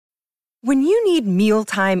When you need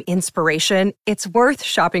mealtime inspiration, it's worth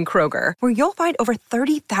shopping Kroger, where you'll find over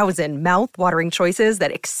 30,000 mouth-watering choices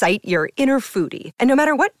that excite your inner foodie. And no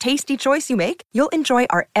matter what tasty choice you make, you'll enjoy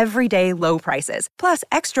our everyday low prices, plus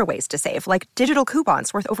extra ways to save, like digital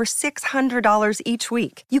coupons worth over $600 each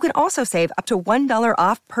week. You can also save up to $1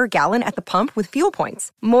 off per gallon at the pump with fuel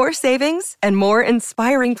points. More savings and more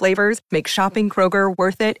inspiring flavors make shopping Kroger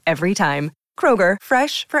worth it every time. Kroger,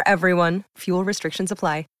 fresh for everyone. Fuel restrictions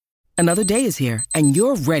apply. Another day is here, and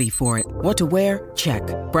you're ready for it. What to wear? Check.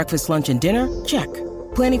 Breakfast, lunch, and dinner? Check.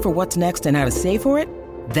 Planning for what's next and how to save for it?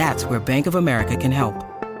 That's where Bank of America can help.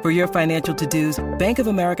 For your financial to-dos, Bank of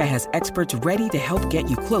America has experts ready to help get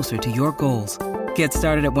you closer to your goals. Get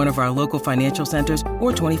started at one of our local financial centers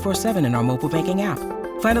or 24/7 in our mobile banking app.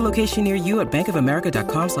 Find a location near you at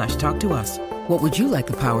bankofamerica.com/talktous. What would you like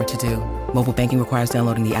the power to do? Mobile banking requires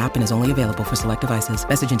downloading the app and is only available for select devices.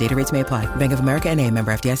 Message and data rates may apply. Bank of America N.A.,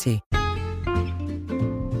 member FDIC.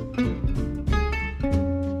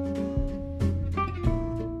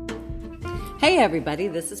 Hey everybody,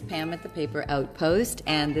 this is Pam at the Paper Outpost,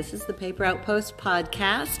 and this is the Paper Outpost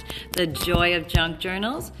podcast, The Joy of Junk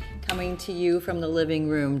Journals, coming to you from the living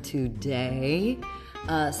room today.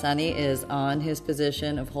 Sonny is on his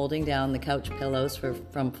position of holding down the couch pillows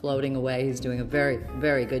from floating away. He's doing a very,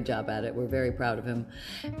 very good job at it. We're very proud of him.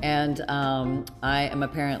 And I am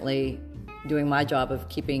apparently doing my job of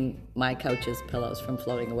keeping my couch's pillows from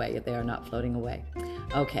floating away. They are not floating away.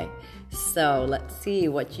 Okay, so let's see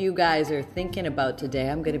what you guys are thinking about today.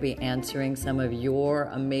 I'm going to be answering some of your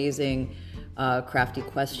amazing crafty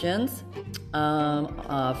questions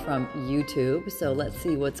from YouTube. So let's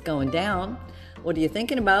see what's going down. What are you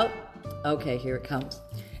thinking about? Okay, here it comes.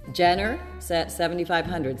 Jenner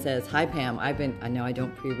 7500 says, "Hi Pam, I know I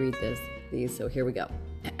don't pre-read these, so here we go.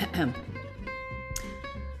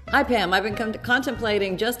 Hi Pam, I've been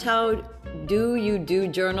contemplating just how do you do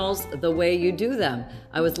journals the way you do them.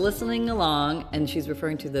 I was listening along," and she's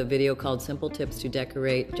referring to the video called Simple Tips to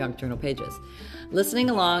Decorate Junk Journal Pages. "Listening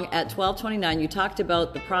along at 12:29, you talked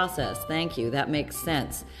about the process. Thank you, that makes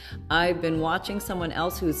sense. I've been watching someone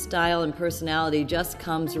else whose style and personality just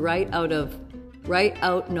comes right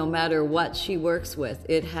out no matter what she works with.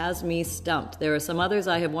 It has me stumped. There are some others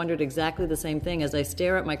I have wondered exactly the same thing as I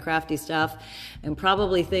stare at my crafty stuff and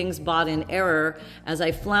probably things bought in error as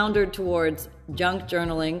I floundered towards junk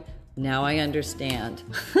journaling. Now I understand."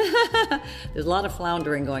 There's a lot of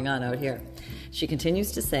floundering going on out here. She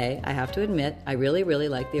continues to say, "I have to admit, I really, really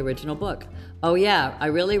like the original book. Oh yeah, I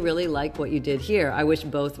really, really like what you did here. I wish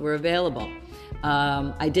both were available.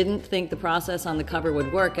 I didn't think the process on the cover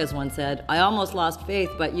would work, as one said. I almost lost faith,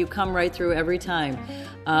 but you come right through every time.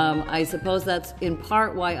 I suppose that's in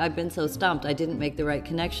part why I've been so stumped. I didn't make the right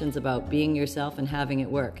connections about being yourself and having it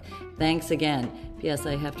work. Thanks again. P.S.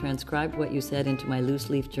 I have transcribed what you said into my loose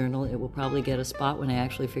leaf journal. It will probably get a spot when I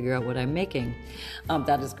actually figure out what I'm making."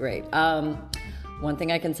 That is great. One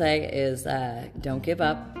thing I can say is don't give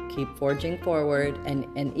up. Keep forging forward.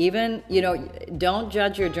 And even, don't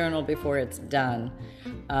judge your journal before it's done.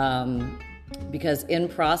 Because in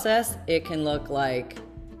process, it can look like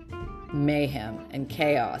mayhem and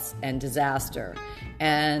chaos and disaster.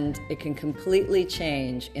 And it can completely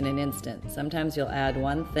change in an instant. Sometimes you'll add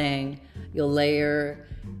one thing, you'll layer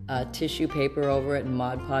tissue paper over it and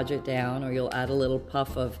Mod Podge it down, or you'll add a little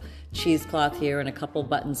puff of cheesecloth here and a couple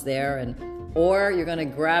buttons there, or you're going to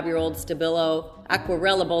grab your old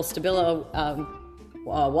aquarellable Stabilo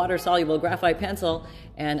water-soluble graphite pencil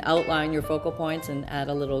and outline your focal points and add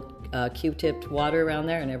a little Q-tipped water around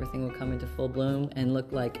there, and everything will come into full bloom and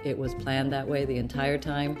look like it was planned that way the entire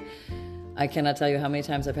time. I cannot tell you how many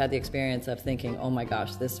times I've had the experience of thinking, oh my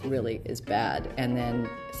gosh, this really is bad. And then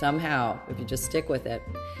somehow, if you just stick with it,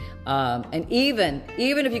 and even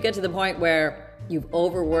if you get to the point where you've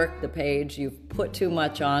overworked the page, you've put too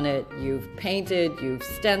much on it, you've painted, you've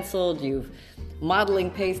stenciled, you've modeling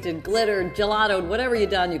pasted, glittered, gelatoed, whatever you've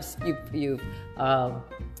done, you've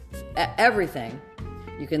everything.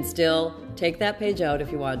 You can still take that page out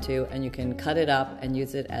if you want to, and you can cut it up and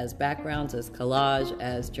use it as backgrounds, as collage,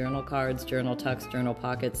 as journal cards, journal tucks, journal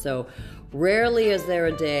pockets. So rarely is there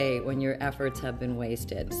a day when your efforts have been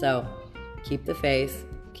wasted. So keep the faith,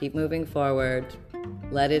 keep moving forward,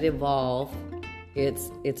 let it evolve.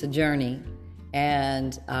 It's a journey,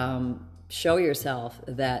 and show yourself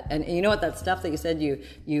that. And you know what, that stuff that you said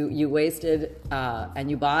you wasted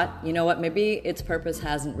and you bought, you know what, maybe its purpose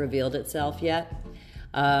hasn't revealed itself yet.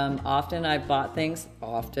 Often I've bought things.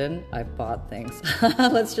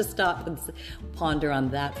 Let's just stop and ponder on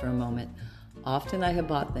that for a moment. Often I have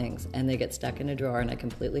bought things and they get stuck in a drawer and I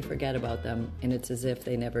completely forget about them, and it's as if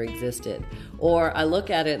they never existed. Or I look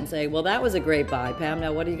at it and say, well, that was a great buy, Pam,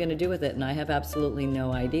 now what are you going to do with it? And I have absolutely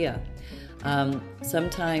no idea.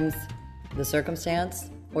 Sometimes the circumstance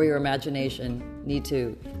or your imagination need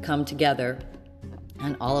to come together,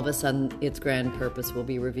 and all of a sudden its grand purpose will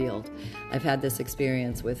be revealed. I've had this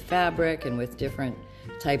experience with fabric and with different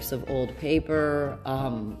types of old paper,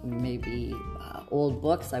 maybe old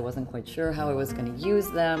books. I wasn't quite sure how I was going to use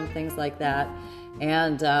them, things like that.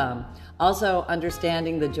 And also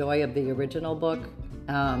understanding the joy of the original book,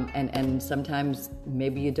 and sometimes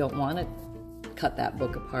maybe you don't want to cut that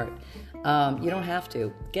book apart. You don't have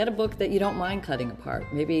to. Get a book that you don't mind cutting apart.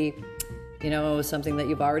 Maybe, something that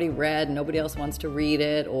you've already read, nobody else wants to read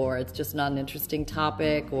it, or it's just not an interesting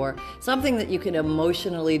topic, or something that you can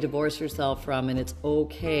emotionally divorce yourself from, and it's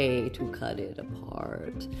okay to cut it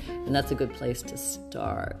apart. And that's a good place to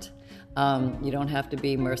start. You don't have to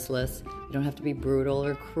be merciless. You don't have to be brutal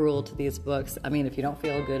or cruel to these books. I mean, if you don't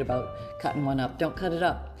feel good about cutting one up, don't cut it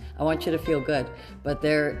up. I want you to feel good. But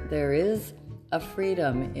there is a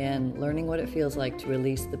freedom in learning what it feels like to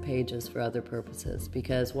release the pages for other purposes,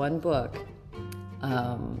 because one book,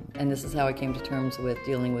 and this is how I came to terms with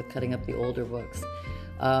dealing with cutting up the older books,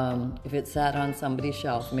 if it sat on somebody's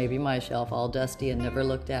shelf, maybe my shelf, all dusty and never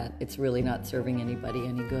looked at, it's really not serving anybody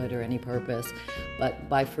any good or any purpose. But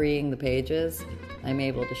by freeing the pages, I'm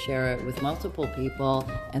able to share it with multiple people,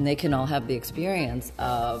 and they can all have the experience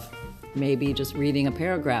of maybe just reading a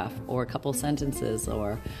paragraph or a couple sentences,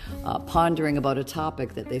 or pondering about a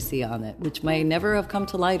topic that they see on it, which may never have come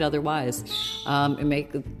to light otherwise. It may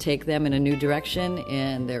take them in a new direction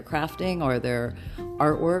in their crafting or their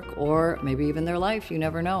artwork, or maybe even their life. You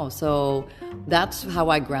never know. So that's how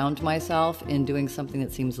I ground myself in doing something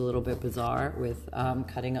that seems a little bit bizarre with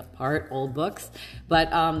cutting apart old books. But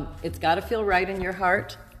it's got to feel right in your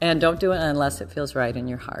heart, and don't do it unless it feels right in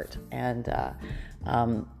your heart. And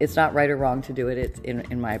it's not right or wrong to do it. It's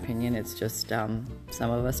in my opinion, it's just some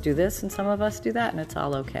of us do this and some of us do that, and it's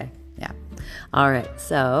all okay. Yeah. All right.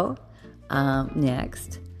 So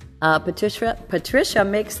next, Patricia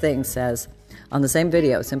Makes Things says on the same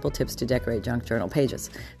video, simple tips to decorate junk journal pages.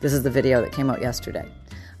 This is the video that came out yesterday.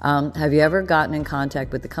 Have you ever gotten in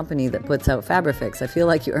contact with the company that puts out Fabrifix? I feel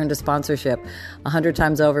like you earned a sponsorship 100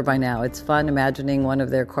 times over by now. It's fun imagining one of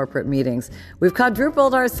their corporate meetings. We've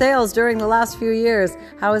quadrupled our sales during the last few years.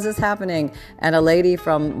 How is this happening? And a lady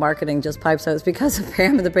from marketing just pipes out, it's because of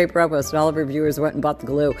Pam and the Paper Outpost, and all of her viewers went and bought the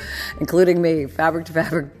glue, including me. Fabric to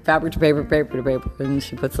fabric, fabric to paper, paper to paper. And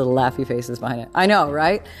she puts little laughy faces behind it. I know,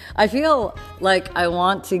 right? I feel like I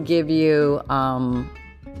want to give you...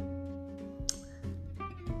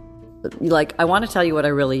 I want to tell you what I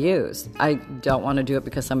really use. I don't want to do it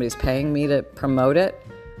because somebody's paying me to promote it.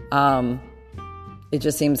 It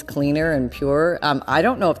just seems cleaner and pure. I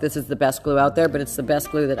don't know if this is the best glue out there, but it's the best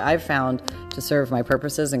glue that I've found to serve my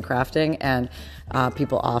purposes in crafting. And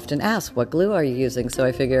people often ask, what glue are you using? So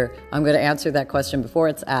I figure I'm going to answer that question before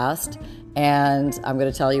it's asked. And I'm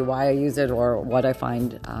going to tell you why I use it or what I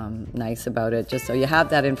find nice about it, just so you have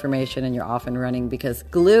that information and you're off and running, because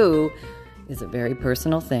glue is a very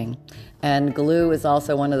personal thing. And glue is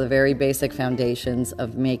also one of the very basic foundations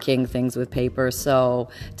of making things with paper. So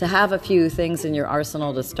to have a few things in your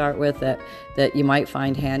arsenal to start with that you might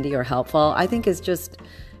find handy or helpful, I think is just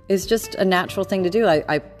a natural thing to do.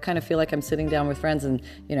 I kind of feel like I'm sitting down with friends, and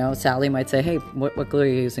Sally might say, hey, what glue are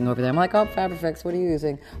you using over there? I'm like, oh, Fabrifix. What are you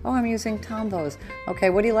using? Oh, I'm using Tombow. Okay,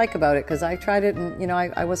 what do you like about it? Because I tried it and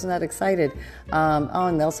I wasn't that excited.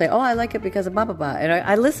 And they'll say, oh, I like it because of blah blah blah. And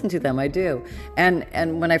I listen to them. I do.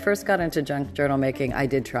 And when I first got into junk journal making, I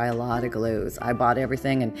did try a lot of glues. I bought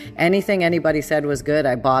everything, and anything anybody said was good,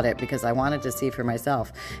 I bought it because I wanted to see for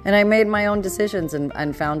myself. And I made my own decisions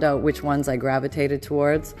and found out which ones I gravitated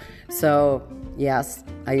towards. So, yes,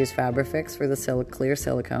 I use Fabrifix for the clear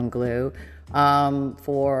silicone glue.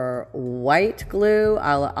 For white glue,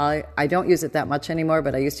 I don't use it that much anymore,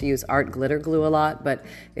 but I used to use art glitter glue a lot, but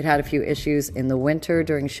it had a few issues in the winter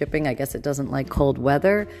during shipping. I guess it doesn't like cold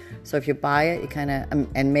weather. So if you buy it, you kind of,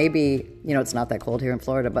 and maybe, it's not that cold here in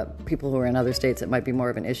Florida, but people who are in other states, it might be more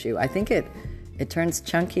of an issue. I think it turns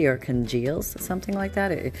chunky or congeals, something like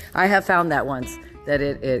that. I have found that once, that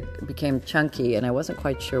it became chunky, and I wasn't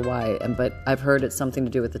quite sure why, but I've heard it's something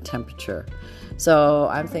to do with the temperature. So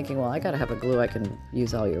I'm thinking, well, I got to have a glue I can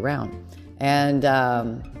use all year round. And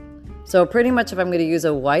So pretty much if I'm going to use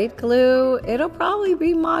a white glue, it'll probably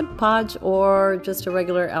be Mod Podge or just a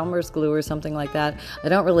regular Elmer's glue or something like that. I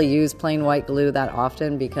don't really use plain white glue that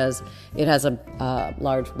often because it has a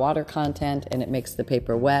large water content and it makes the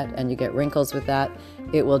paper wet and you get wrinkles with that.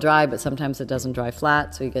 It will dry, but sometimes it doesn't dry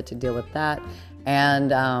flat, so you get to deal with that.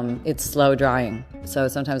 And it's slow drying, so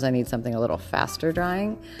sometimes I need something a little faster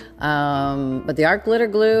drying. But the Art Glitter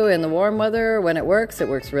Glue in the warm weather, when it works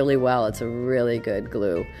really well. It's a really good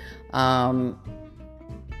glue. Mod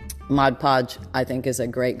Podge, I think, is a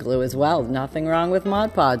great glue as well. Nothing wrong with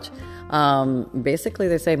Mod Podge. Basically,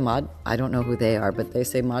 they say I don't know who they are, but they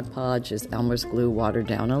say Mod Podge is Elmer's glue watered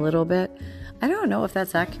down a little bit. I don't know if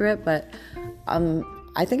that's accurate, but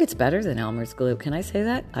I think it's better than Elmer's glue. Can I say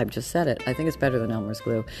that? I've just said it. I think it's better than Elmer's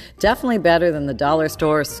glue. Definitely better than the dollar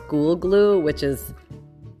store school glue, which is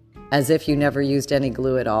as if you never used any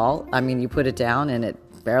glue at all. I mean, you put it down and it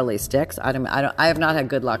barely sticks. I have not had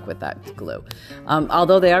good luck with that glue.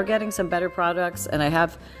 Although they are getting some better products, and I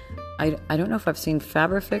don't know if I've seen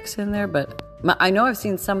Fabrifix in there, but I know I've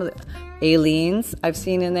seen some of the Aleene's I've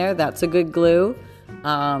seen in there. That's a good glue.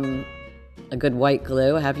 A good white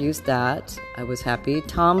glue. I have used that. I was happy.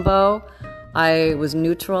 Tombow, I was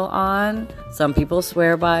neutral on. Some people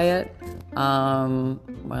swear by it.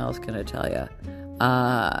 What else can I tell you?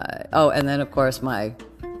 And then, of course, my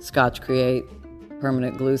Scotch Create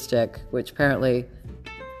permanent glue stick, which apparently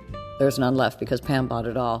there's none left because Pam bought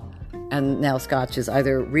it all. And now Scotch is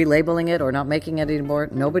either relabeling it or not making it anymore.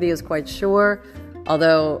 Nobody is quite sure.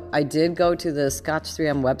 Although I did go to the Scotch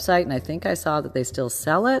 3M website, and I think I saw that they still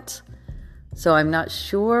sell it. So I'm not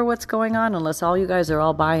sure what's going on unless all you guys are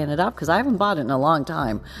all buying it up, because I haven't bought it in a long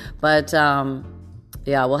time. But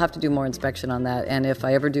yeah, we'll have to do more inspection on that. And if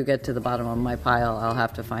I ever do get to the bottom of my pile, I'll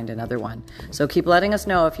have to find another one. So keep letting us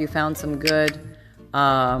know if you found some good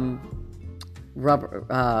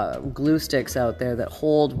rubber glue sticks out there that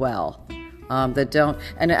hold well, that don't.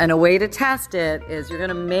 And a way to test it is you're going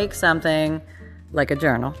to make something like a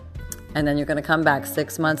journal. And then you're going to come back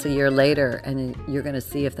 6 months, a year later, and you're going to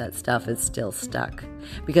see if that stuff is still stuck.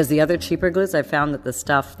 Because the other cheaper glues, I found that the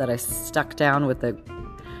stuff that I stuck down with the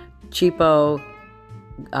cheapo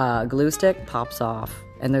glue stick pops off.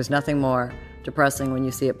 And there's nothing more depressing when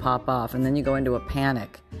you see it pop off. And then you go into a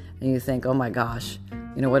panic, and you think, oh my gosh,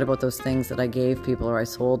 what about those things that I gave people or I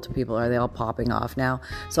sold to people? Are they all popping off now?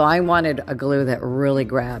 So I wanted a glue that really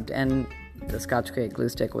grabbed, and the Scotch Create glue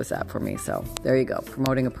stick was that for me. So there you go,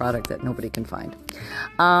 promoting a product that nobody can find.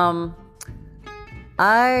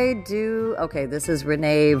 This is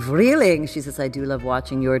Renee Vreeling. She says, I do love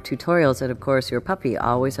watching your tutorials and, of course, your puppy.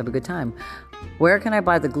 Always have a good time. Where can I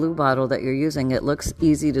buy the glue bottle that you're using? It looks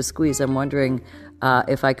easy to squeeze. I'm wondering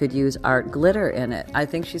if I could use Art Glitter in it. I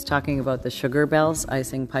think she's talking about the Sugar Bells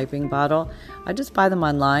icing piping bottle. I just buy them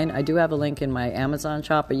online. I do have a link in my Amazon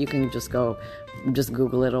shop, but you can just Google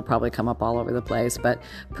it. It'll probably come up all over the place. But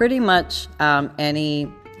pretty much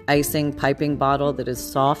any icing piping bottle that is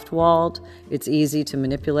soft-walled, it's easy to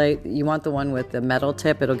manipulate. You want the one with the metal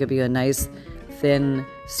tip. It'll give you a nice thin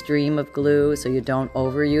stream of glue so you don't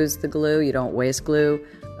overuse the glue, you don't waste glue.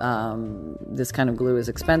 This kind of glue is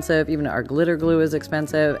expensive. Even Art Glitter Glue is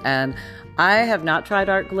expensive, and I have not tried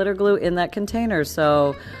Art Glitter Glue in that container.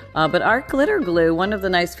 So, but Art Glitter Glue, one of the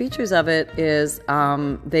nice features of it is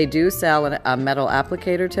they do sell a metal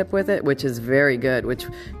applicator tip with it, which is very good. Which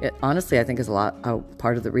honestly, I think is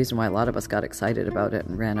part of the reason why a lot of us got excited about it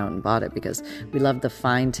and ran out and bought it, because we love the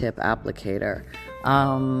fine tip applicator.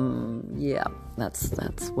 Yeah,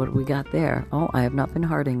 that's what we got there. Oh, I have not been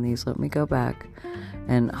hearting these. Let me go back.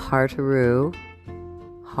 And Heartaroo.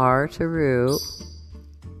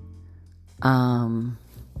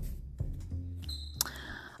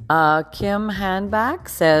 Kim Handback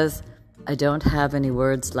says, I don't have any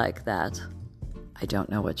words like that. I don't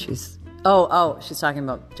know what she's... Oh, she's talking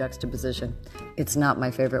about juxtaposition. It's not my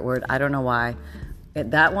favorite word. I don't know why.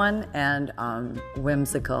 That one and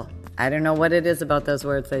whimsical. I don't know what it is about those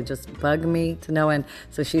words. They just bug me to no end.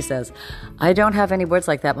 So she says, I don't have any words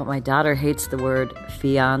like that, but my daughter hates the word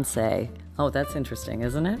fiance. Oh, that's interesting,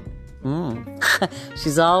 isn't it?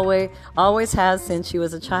 She's always has since she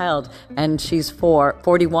was a child, and she's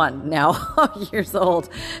 41 now, years old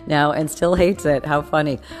now, and still hates it. How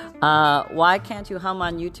funny. Why can't you hum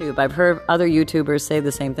on YouTube? I've heard other YouTubers say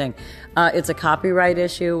the same thing. It's a copyright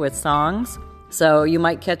issue with songs. So you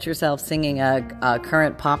might catch yourself singing a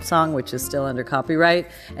current pop song, which is still under copyright,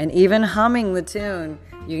 and even humming the tune,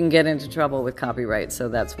 you can get into trouble with copyright, so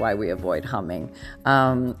that's why we avoid humming.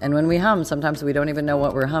 And when we hum, sometimes we don't even know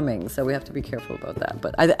what we're humming, so we have to be careful about that.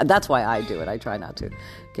 But that's why I do it. I try not to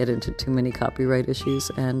get into too many copyright issues,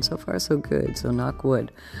 and so far so good, so knock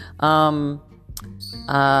wood.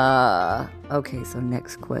 Okay, so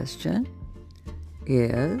next question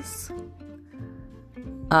is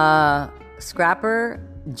Scrapper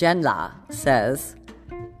Genla says,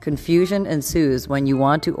 confusion ensues when you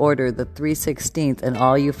want to order the 3/16 and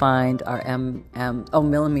all you find are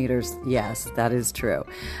millimeters. Yes, that is true.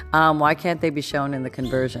 Why can't they be shown in the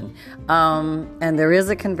conversion? And there is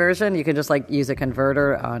a conversion. You can just use a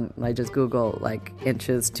converter on, just Google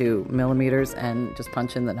inches to millimeters and just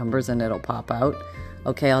punch in the numbers and it'll pop out.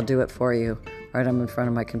 Okay, I'll do it for you. Right, I'm in front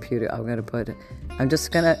of my computer. I'm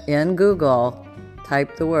just gonna, in Google,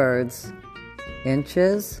 type the words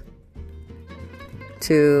inches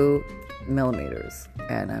to millimeters,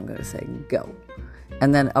 and I'm going to say go.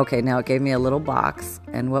 And then, okay, now it gave me a little box,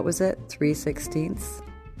 and what was it? 3/16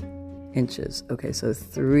 inches. Okay, so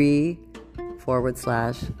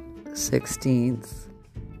 3/16,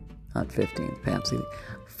 not 15th, Pamsy,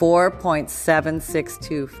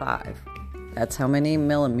 4.7625. That's how many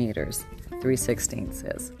millimeters 3/16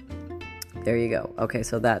 is. There you go. Okay,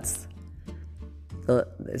 so that's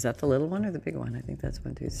is that the little one or the big one? I think that's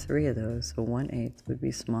 1, 2, 3 of those. So 1/8 would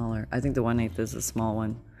be smaller. I think the 1/8 is a small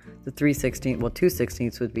one. The 3/16,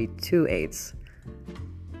 2/16 would be 2/8,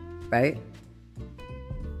 right?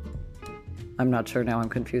 I'm not sure now. I'm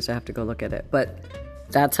confused. I have to go look at it. But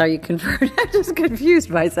that's how you convert. I just confused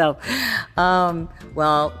myself.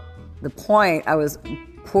 Well, the point I was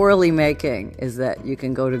poorly making is that you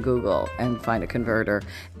can go to Google and find a converter.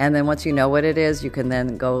 And then once you know what it is, you can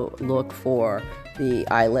then go look for the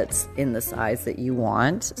eyelets in the size that you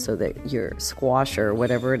want so that your squasher,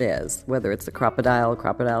 whatever it is, whether it's the Crocodile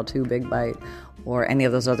 2 Big Bite, or any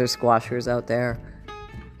of those other squashers out there,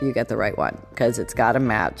 you get the right one because it's got to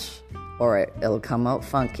match or it'll come out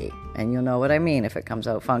funky. And you'll know what I mean if it comes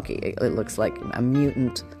out funky. It looks like a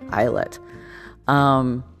mutant eyelet.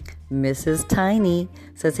 Mrs. Tiny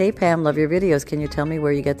says, hey, Pam, love your videos. Can you tell me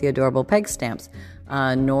where you get the adorable peg stamps?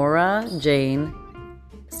 Nora Jane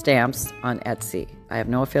Stamps on Etsy. I have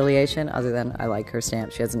no affiliation other than I like her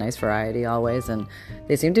stamps. She has a nice variety always, and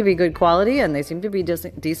they seem to be good quality, and they seem to be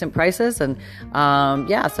decent prices. And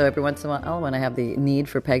so every once in a while, when I have the need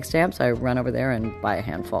for peg stamps, I run over there and buy a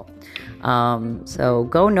handful. So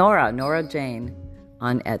go Nora Jane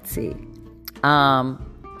on Etsy.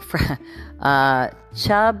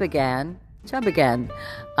 Chubb again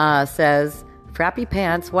says, Frappy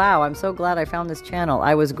Pants, wow, I'm so glad I found this channel.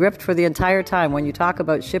 I was gripped for the entire time. When you talk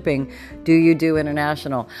about shipping, do you do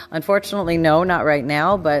international? Unfortunately, no, not right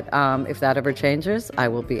now, but if that ever changes, I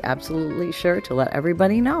will be absolutely sure to let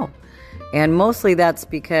everybody know. And mostly that's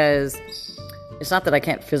because it's not that I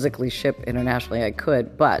can't physically ship internationally. I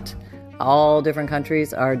could, but all different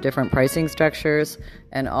countries are different pricing structures,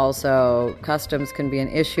 and also customs can be an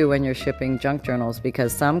issue when you're shipping junk journals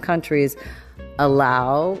because some countries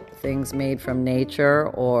allow things made from nature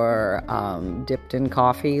or dipped in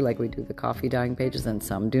coffee, like we do the coffee dyeing pages, and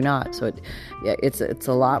some do not. So it's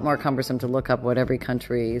a lot more cumbersome to look up what every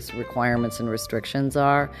country's requirements and restrictions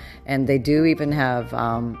are. And they do even have,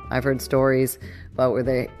 I've heard stories about where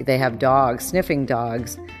they have dogs, sniffing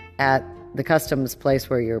dogs, at the customs place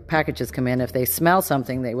where your packages come in. If they smell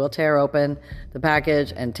something, they will tear open the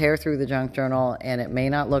package and tear through the junk journal, and it may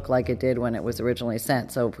not look like it did when it was originally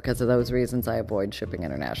sent. So because of those reasons, I avoid shipping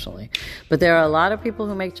internationally. But there are a lot of people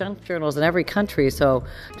who make junk journals in every country, so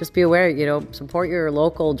just be aware, support your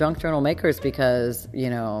local junk journal makers because,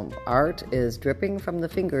 art is dripping from the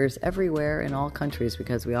fingers everywhere in all countries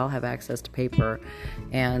because we all have access to paper,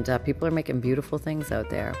 and people are making beautiful things out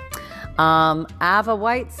there. Ava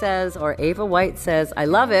White says, I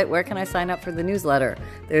love it. Where can I sign up for the newsletter?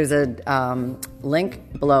 There's a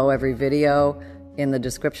link below every video in the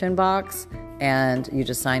description box, and you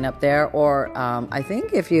just sign up there. Or I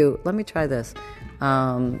think let me try this.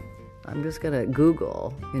 I'm just going to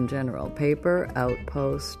Google in general, Paper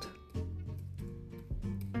Outpost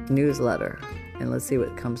newsletter, and let's see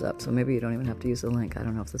what comes up. So maybe you don't even have to use the link. I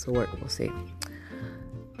don't know if this will work. We'll see.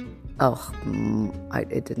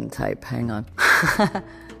 It didn't type. Hang on.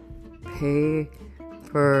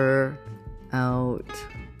 Paper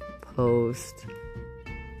Outpost.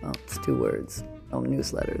 Oh, it's 2 words. Oh,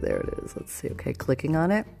 newsletter. There it is. Let's see. Okay, clicking on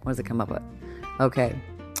it. What does it come up with? Okay.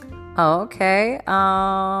 Oh, okay.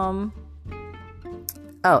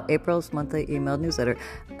 April's monthly email newsletter.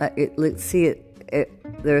 Let's see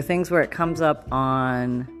it. There are things where it comes up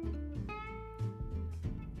on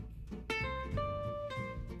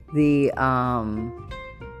the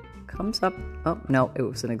comes up. Oh, no, it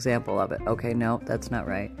was an example of it. Okay, no, that's not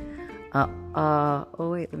right. Oh,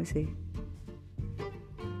 wait, let me see.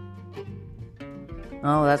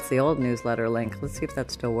 Oh, that's the old newsletter link. Let's see if that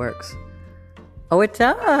still works. Oh, it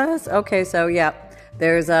does. Okay, so yeah,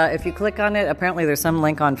 there's if you click on it, apparently there's some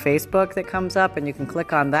link on Facebook that comes up, and you can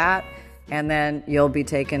click on that, and then you'll be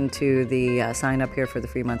taken to the sign up here for the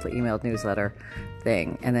free monthly emailed newsletter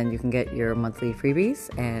thing, and then you can get your monthly freebies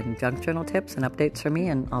and junk journal tips and updates from me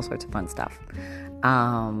and all sorts of fun stuff.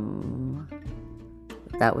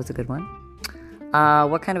 That was a good one.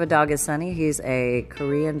 What kind of a dog is Sunny? He's a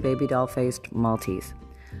Korean baby doll faced Maltese.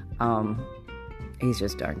 He's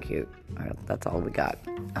just darn cute. That's all we got.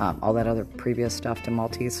 All that other previous stuff to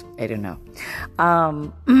Maltese, I don't know.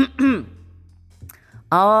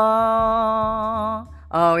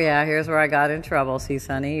 Oh yeah, here's where I got in trouble. See,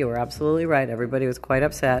 Sunny, you were absolutely right. Everybody was quite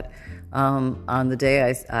upset. On the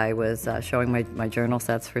day I was showing my journal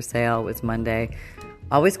sets for sale, it was Monday.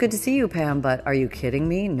 Always good to see you, Pam, but are you kidding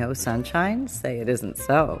me? No sunshine? Say it isn't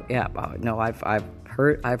so. Yeah, no, I've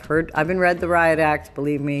been read the Riot Act,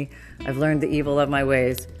 believe me. I've learned the evil of my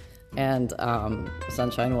ways, and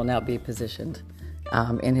sunshine will now be positioned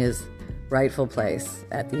in his rightful place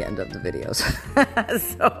at the end of the videos.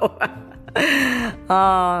 So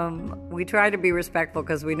we try to be respectful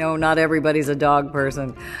because we know not everybody's a dog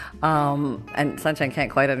person, and Sunshine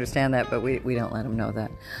can't quite understand that, but we don't let him know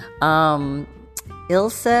that.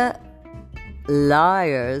 Ilse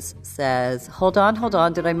Liars says, hold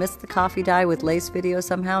on, did I miss the coffee dye with lace video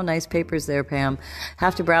somehow? Nice papers there, Pam.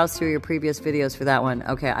 Have to browse through your previous videos for that one.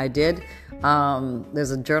 Okay, I did.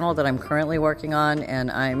 There's a journal that I'm currently working on, and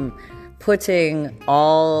I'm putting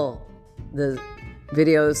all the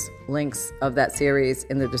videos, links of that series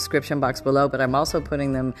in the description box below, but I'm also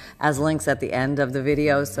putting them as links at the end of the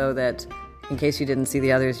video so that in case you didn't see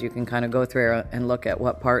the others, you can kind of go through and look at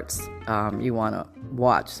what parts you want to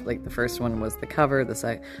watch. Like the first one was the cover.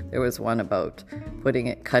 There was one about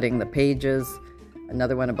cutting the pages,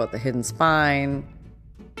 another one about the hidden spine,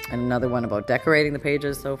 and another one about decorating the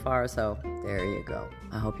pages so far. So there you go.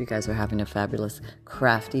 I hope you guys are having a fabulous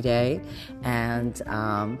crafty day and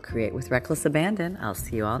create with reckless abandon. I'll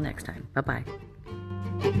see you all next time. Bye-bye.